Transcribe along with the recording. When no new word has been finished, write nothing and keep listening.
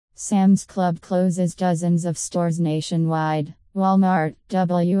Sam's Club closes dozens of stores nationwide. Walmart,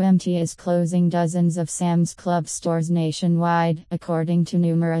 WMT is closing dozens of Sam's Club stores nationwide, according to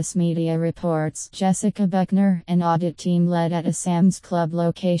numerous media reports. Jessica Buckner, an audit team led at a Sam's Club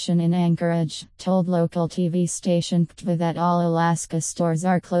location in Anchorage, told local TV station KTVA that all Alaska stores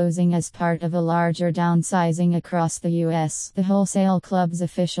are closing as part of a larger downsizing across the U.S. The wholesale club's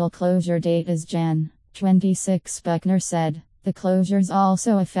official closure date is Jan. 26, Buckner said. The closures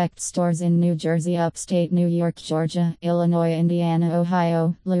also affect stores in New Jersey, upstate New York, Georgia, Illinois, Indiana,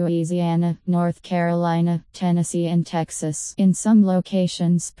 Ohio, Louisiana, North Carolina, Tennessee, and Texas. In some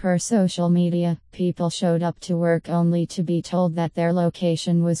locations, per social media, people showed up to work only to be told that their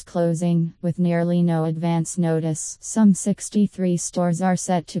location was closing, with nearly no advance notice. Some 63 stores are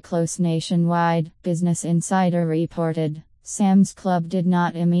set to close nationwide, Business Insider reported. Sam's Club did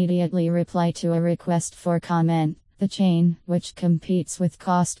not immediately reply to a request for comment. The chain, which competes with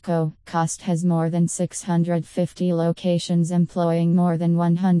Costco, has more than 650 locations employing more than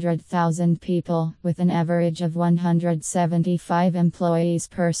 100,000 people, with an average of 175 employees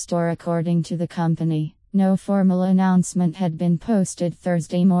per store according to the company. No formal announcement had been posted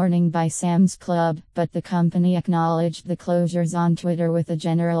Thursday morning by Sam's Club, but the company acknowledged the closures on Twitter with a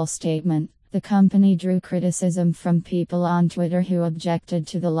general statement. The company drew criticism from people on Twitter who objected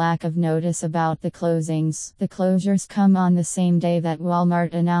to the lack of notice about the closings. The closures come on the same day that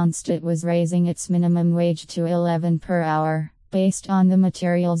Walmart announced it was raising its minimum wage to $11 per hour. Based on the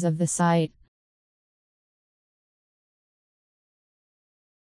materials of the site,